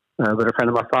 But a friend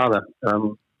of my father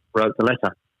wrote the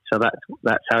letter. So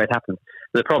that's how it happened.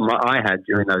 The problem I had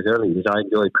during those early years, I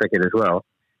enjoyed cricket as well,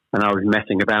 and I was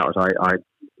messing about, as I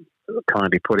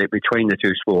kindly put it, between the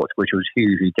two sports, which was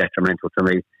hugely detrimental to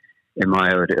me in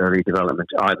my early development,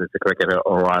 either as a cricketer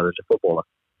or either as a footballer.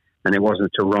 And it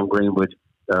wasn't until Ron Greenwood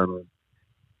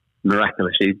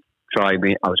miraculously tried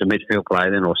me. I was a midfield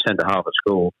player then, or centre half at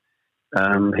school.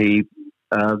 He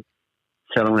said,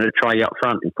 I'm going to try you up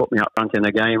front. He put me up front in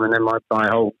a game, and then my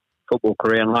whole football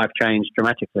career and life changed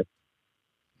dramatically.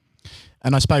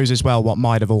 And I suppose as well, what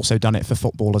might have also done it for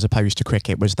football as opposed to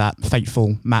cricket was that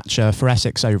fateful match for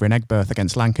Essex over in Aigburth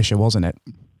against Lancashire, wasn't it?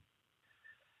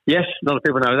 Yes, a lot of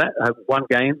people know that. One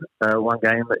game,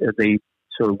 the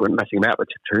sort of went messing about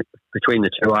between the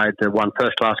two. I had one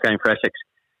first-class game for Essex,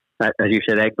 as you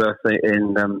said, Aigburth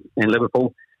in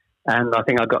Liverpool. And I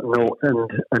think I got naught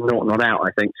and naught not out, I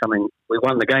think. We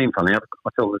won the game, funny enough. I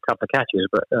thought a couple of catches,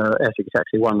 but Essex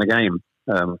actually won the game,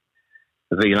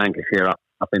 v Lancashire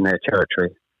up in their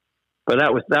territory. But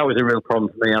that was a real problem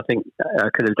for me. I think I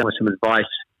could have done some advice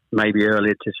maybe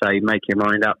earlier to say, make your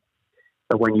mind up.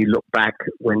 But when you look back,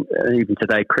 even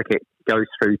today, cricket goes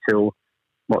through till,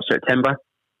 September,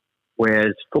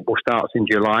 whereas football starts in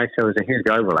July, so there's a huge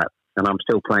overlap. And I'm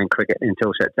still playing cricket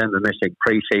until September, missing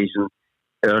pre-season,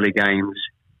 early games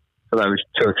for those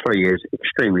 2 or 3 years,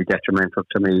 extremely detrimental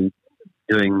to me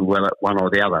doing well at one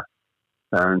or the other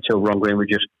until Ron Greenwood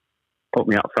just put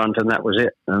me up front, and that was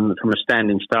it. And from a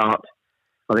standing start,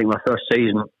 I think my first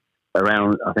season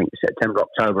around, September,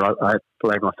 October, I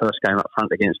played my first game up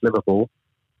front against Liverpool,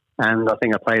 and I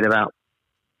think I played about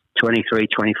 23,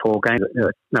 24 games,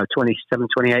 27,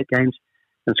 28 games,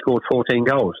 and scored 14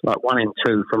 goals, like 1 in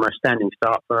 2 from a standing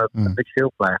start for a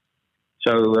midfield player.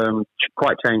 So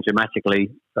quite changed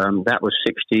dramatically. That was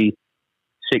 62,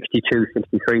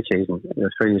 63 season,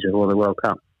 3 years before the World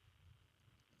Cup.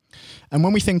 And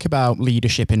when we think about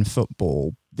leadership in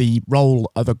football, the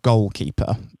role of a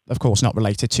goalkeeper, of course not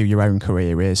related to your own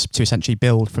career, is to essentially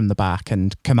build from the back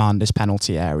and command his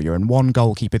penalty area. And one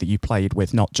goalkeeper that you played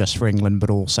with, not just for England, but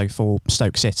also for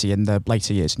Stoke City in the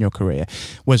later years in your career,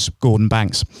 was Gordon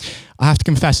Banks. I have to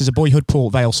confess, as a boyhood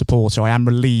Port Vale supporter, I am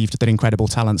relieved that incredible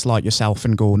talents like yourself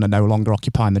and Gordon are no longer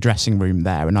occupying the dressing room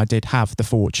there. And I did have the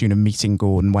fortune of meeting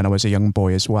Gordon when I was a young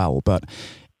boy as well. But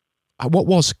what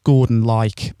was Gordon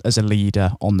like as a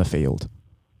leader on the field?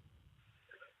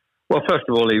 Well, first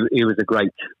of all, he was a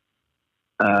great,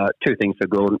 2 things for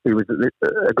Gordon. He was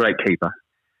a great keeper.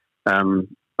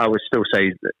 I would still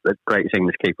say the greatest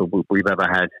English keeper we've ever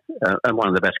had, and one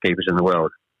of the best keepers in the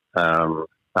world.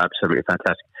 Absolutely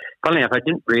fantastic. Funny enough, I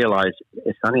didn't realise.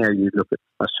 It's funny how you look at.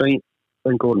 I seen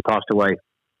when Gordon passed away,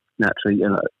 naturally,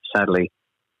 sadly,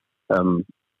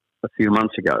 a few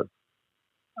months ago,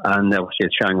 and obviously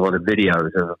it's showing a lot of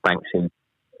videos of Banksy,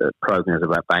 programs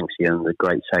about Banksy and the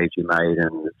great saves he made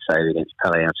and the save against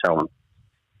Pele and so on.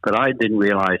 But I didn't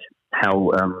realise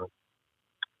how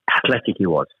athletic he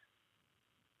was,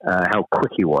 how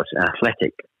quick he was,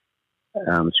 athletic,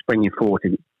 springing forward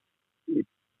to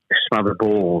smother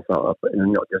balls,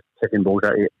 and not just hitting balls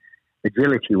out.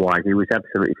 Agility-wise, he was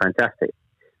absolutely fantastic.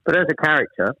 But as a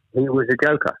character, he was a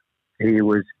joker. He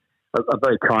was a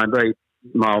very kind, very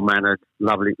mild-mannered,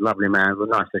 lovely man, the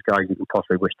nicest guy you can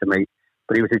possibly wish to meet.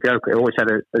 But he was a joker. He always had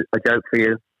a joke for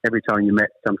you. Every time you met,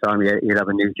 sometime he'd have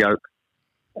a new joke.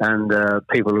 And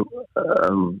people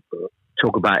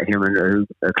talk about him and who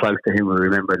are close to him will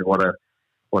remember what a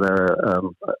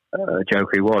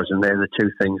joker he was. And they're the two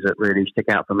things that really stick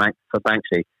out for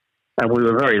Banksy. And we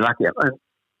were very lucky,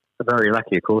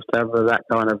 of course, to have that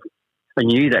kind of. And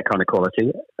you need that kind of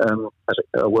quality as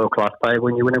a world-class player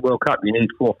when you win a World Cup. You need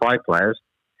 4 or 5 players,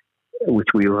 which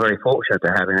we were very fortunate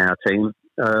to have in our team.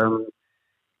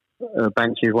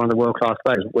 Banksy is one of the world-class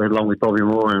players, along with Bobby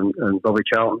Moore and Bobby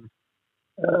Charlton.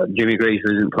 Jimmy Greaves,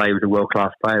 who didn't play, was a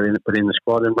world-class player, put in the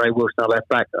squad, and Ray Wilson, our left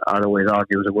back, I'd always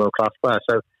argue was a world-class player.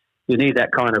 So you need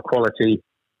that kind of quality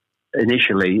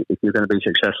initially if you're going to be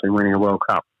successful in winning a World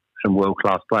Cup, some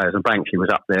world-class players. And Banksy was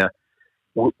up there,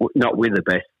 not with the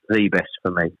best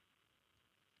for me.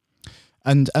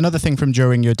 And another thing from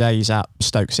during your days at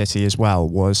Stoke City as well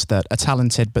was that a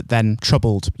talented but then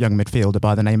troubled young midfielder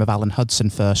by the name of Alan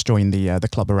Hudson first joined the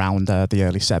club around the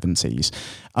early 70s.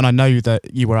 And I know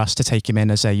that you were asked to take him in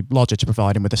as a lodger to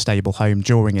provide him with a stable home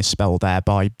during his spell there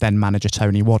by then manager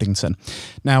Tony Waddington.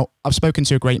 Now, I've spoken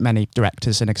to a great many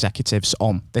directors and executives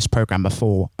on this programme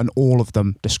before, and all of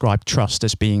them describe trust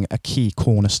as being a key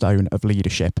cornerstone of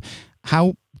leadership.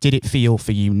 How did it feel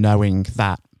for you knowing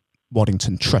that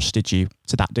Waddington trusted you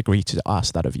to that degree to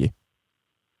ask that of you?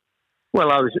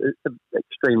 Well, I was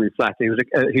extremely flattered. It was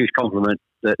a huge compliment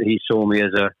that he saw me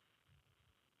as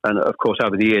and of course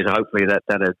over the years, hopefully that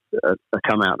had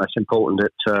come out. That's important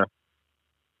that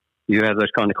you have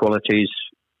those kind of qualities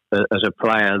as a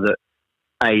player that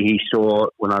A, he saw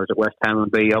when I was at West Ham,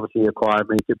 and B, obviously he acquired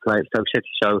me to play at Stoke City.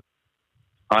 So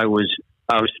I was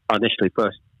initially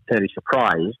first fairly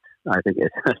surprised, I think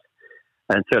it's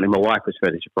and certainly my wife was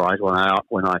fairly surprised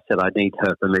when I said I need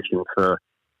her permission for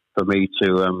me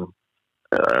to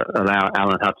allow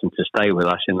Alan Hudson to stay with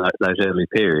us in those early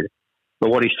periods. But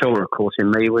what he saw, of course,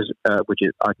 in me was, which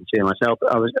is, I can see in myself,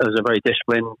 I was a very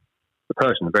disciplined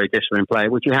person, a very disciplined player,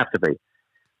 which you have to be.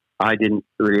 I didn't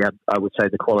really have, I would say,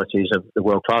 the qualities of the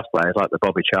world-class players like the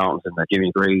Bobby Charltons and the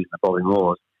Jimmy Greaves and the Bobby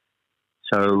Moores.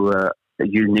 So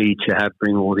you need to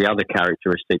bring all the other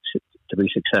characteristics to be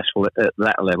successful at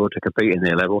that level, to compete in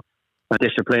their level. And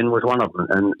discipline was one of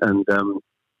them. And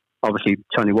obviously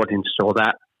Tony Waddington saw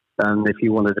that. And if he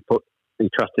wanted to he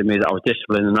trusted me that I was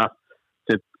disciplined enough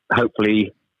to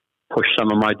hopefully push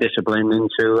some of my discipline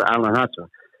into Alan Hudson,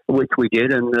 which we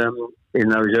did. And in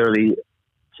those early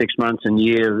 6 months and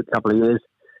couple of years,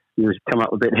 he was come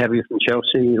up a bit heavy from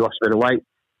Chelsea. He lost a bit of weight.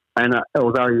 And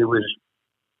although he was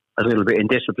a little bit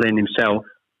indisciplined himself,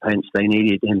 hence they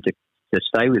needed him to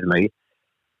stay with me,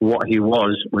 what he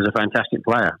was a fantastic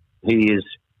player. He is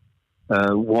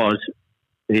one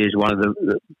of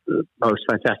the most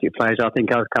fantastic players I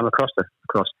think I've come across,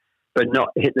 but not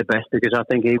hit the best because I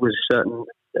think he was certain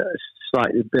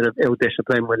slightly bit of ill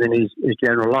discipline within his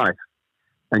general life.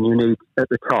 And you need at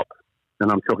the top,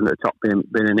 and I'm talking at the top being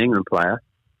an England player,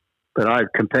 but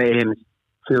I'd compare him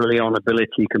purely on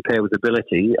ability compared with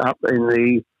ability up in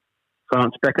the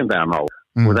France Beckenbauer mold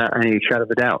without any shadow of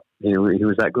a doubt. He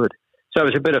was that good. So it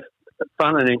was a bit of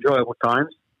fun and enjoyable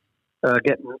times.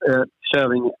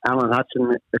 Serving Alan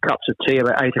Hudson the cups of tea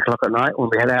about 8 o'clock at night when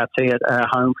we had our tea at our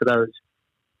home for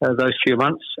those few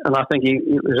months, and I think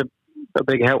it was a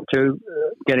big help to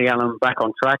getting Alan back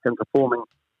on track and performing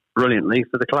brilliantly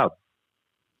for the club.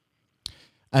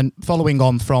 And following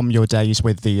on from your days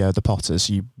with the Potters,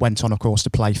 you went on, of course, to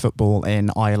play football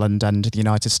in Ireland and the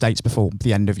United States before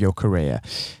the end of your career.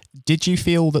 Did you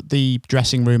feel that the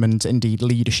dressing room and indeed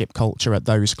leadership culture at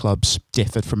those clubs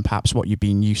differed from perhaps what you'd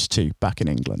been used to back in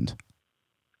England?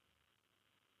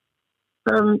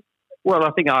 Well,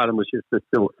 I think Ireland was just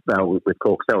still with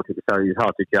Cork Celtic, so it's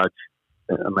hard to judge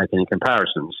and make any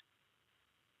comparisons.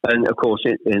 And of course,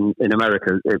 in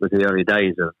America, it was the early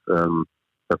days of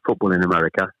football in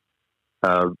America,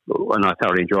 and I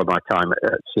thoroughly enjoyed my time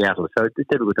at Seattle. So it's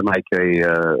difficult to make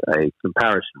a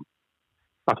comparison.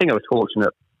 I think I was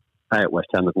fortunate at West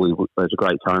Ham that it was a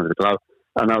great time with the club.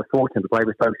 And I was fortunate to play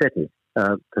with Stoke City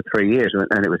for 3 years,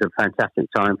 and it was a fantastic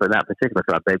time for that particular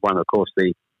club. They won, of course,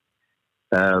 the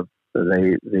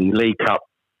League Cup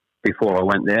before I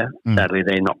went there. Sadly,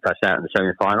 they knocked us out in the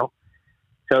semi-final.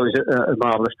 So it was a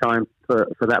marvellous time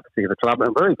for that particular club,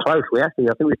 and very close. I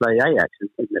think we played Ajax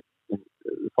in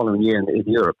the following year in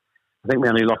Europe. I think we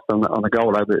only lost on a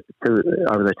goal over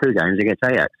the 2 games against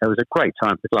Ajax. So it was a great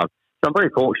time for the club. So I'm very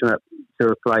fortunate to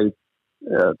have played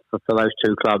for those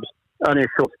 2 clubs. Only a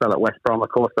short spell at West Brom, of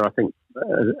course, but I think,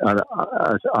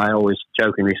 as I always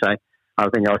jokingly say, I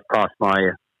think I was past my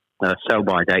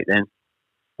sell-by date then.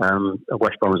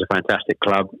 West Brom was a fantastic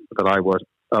club, but I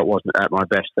wasn't at my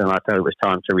best, and I felt it was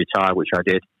time to retire, which I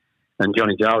did. And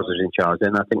Johnny Giles was in charge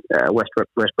then. I think West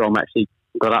Brom actually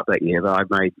got up that year, but I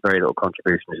made very little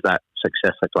contribution to that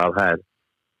success the club had.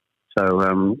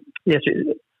 So, yes,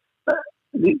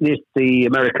 the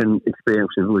American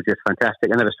experience was just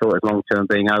fantastic. I never saw it as long-term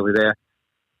being over there.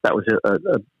 That was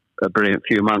a brilliant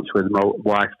few months with my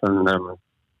wife and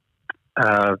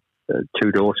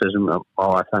 2 daughters, and my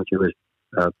wife, and she was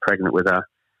pregnant with our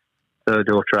 3rd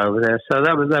daughter over there. So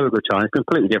that was a good time. It's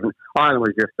completely different. Ireland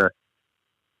was just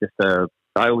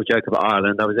I always joke about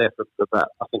Ireland. I was there for about,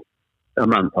 I think, a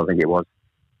month, I think it was,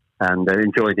 and I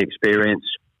enjoyed the experience,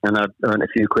 and I earned a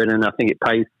few quid, and I think it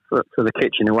paid for the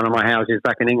kitchen in one of my houses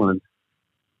back in England.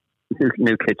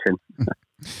 New kitchen.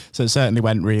 So it certainly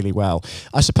went really well.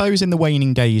 I suppose in the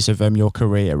waning days of your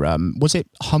career, was it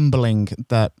humbling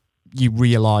that you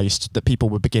realised that people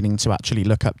were beginning to actually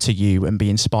look up to you and be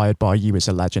inspired by you as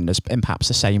a legend, as in perhaps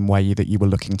the same way that you were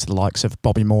looking to the likes of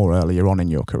Bobby Moore earlier on in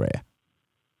your career?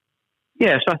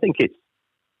 Yes, I think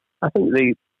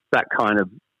that kind of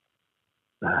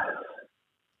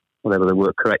whatever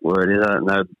the correct word is, I don't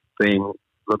know, being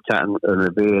looked at and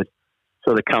revered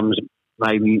sort of comes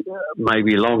maybe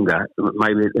longer,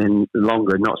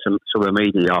 not some sort of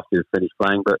immediately after you've finished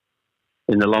playing, but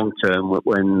in the long term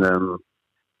when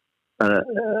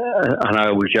and I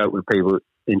always joke when people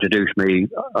introduce me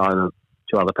either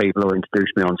to other people or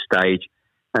introduce me on stage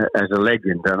as a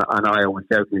legend, and I always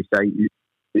jokingly say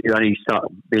you only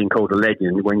start being called a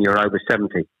legend when you're over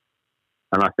 70.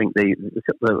 And I think the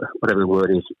whatever the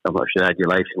word is, I'm not sure,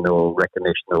 adulation or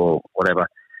recognition or whatever,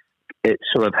 it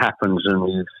sort of happens and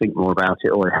you think more about it,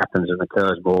 or it happens and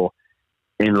occurs more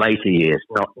in later years.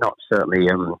 Not certainly.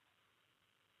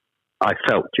 I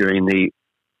felt during the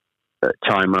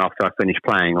time after I finished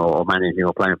playing or managing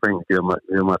or playing for England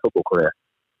during my football career.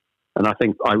 And I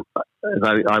think I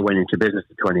went into business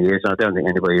for 20 years. I don't think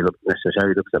anybody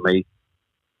necessarily looks at me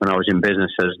when I was in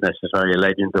business as necessarily a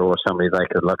legend or somebody they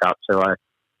could look up to.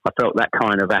 I felt that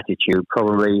kind of attitude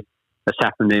probably has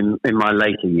happened in my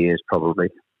later years, probably.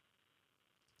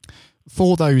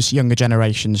 For those younger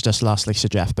generations, just lastly, Sir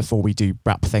Jeff, before we do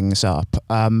wrap things up,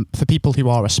 for people who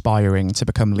are aspiring to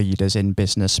become leaders in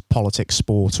business, politics,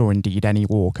 sport, or indeed any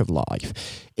walk of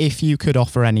life, if you could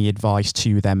offer any advice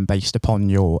to them based upon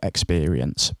your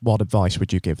experience, what advice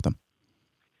would you give them?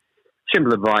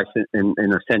 Simple advice in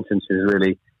a sentence is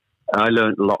really, I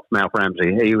learned a lot from Alf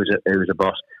Ramsey. He was a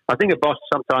boss. I think a boss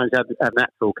sometimes have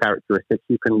natural characteristics.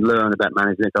 You can learn about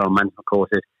management on management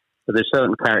courses, but there's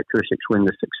certain characteristics when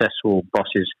the successful boss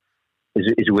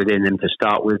is within them to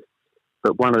start with.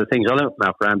 But one of the things I learned from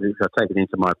Alf Ramsey, which I've taken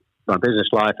into my business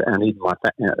life and even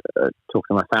talking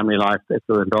to my family life, if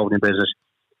they're involved in business,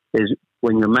 is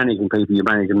when you're managing people, you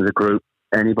manage them as a group.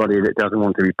 Anybody that doesn't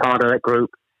want to be part of that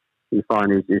group, you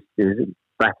find is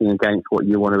backing against what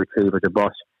you want to achieve as a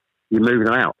boss, you move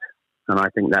them out. And I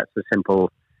think that's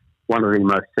one of the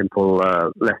most simple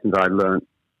lessons I learned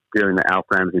during the Alf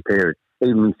Ramsey period.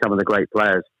 Even some of the great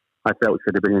players I felt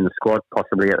should have been in the squad,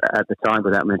 possibly at the time,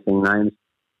 without mentioning names.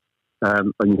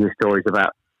 When you hear stories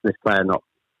about this player not,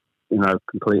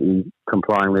 completely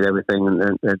complying with everything,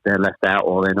 and they're left out,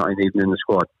 or they're not even in the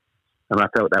squad. And I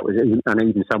felt that was, and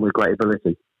even some with great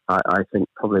ability, I think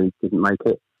probably didn't make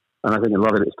it. And I think a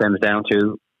lot of it stems down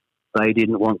to they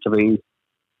wanted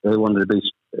to be,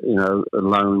 a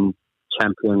lone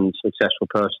champion, successful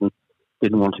person,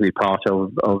 didn't want to be part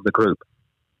of the group.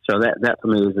 So that for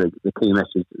me is the key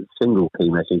message, the single key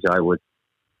message I would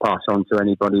pass on to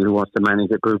anybody who wants to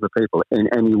manage a group of people in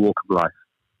any walk of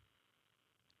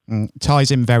life.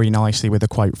 Ties in very nicely with a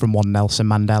quote from one Nelson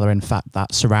Mandela, in fact,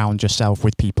 that surround yourself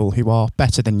with people who are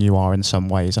better than you are in some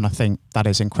ways. And I think that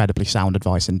is incredibly sound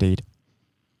advice indeed.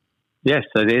 Yes,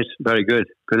 it is. Very good.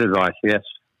 Good advice, yes.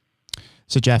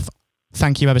 So, Jeff,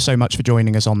 thank you ever so much for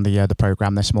joining us on the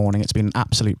programme this morning. It's been an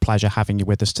absolute pleasure having you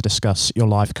with us to discuss your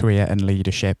life, career and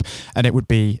leadership. And it would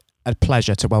be a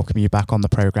pleasure to welcome you back on the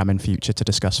programme in future to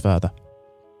discuss further.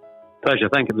 Pleasure.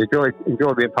 Thank you.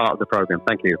 Enjoyed being part of the programme.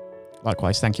 Thank you.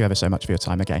 Likewise, thank you ever so much for your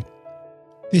time again.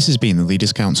 This has been the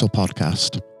Leaders Council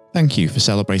podcast. Thank you for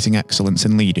celebrating excellence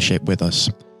in leadership with us.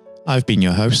 I've been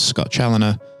your host, Scott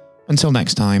Challoner. Until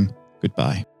next time,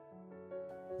 goodbye.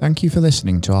 Thank you for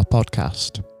listening to our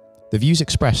podcast. The views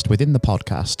expressed within the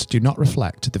podcast do not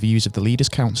reflect the views of the Leaders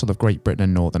Council of Great Britain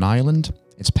and Northern Ireland,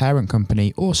 its parent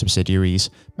company or subsidiaries,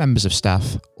 members of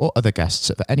staff, or other guests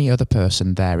of any other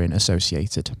person therein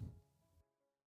associated.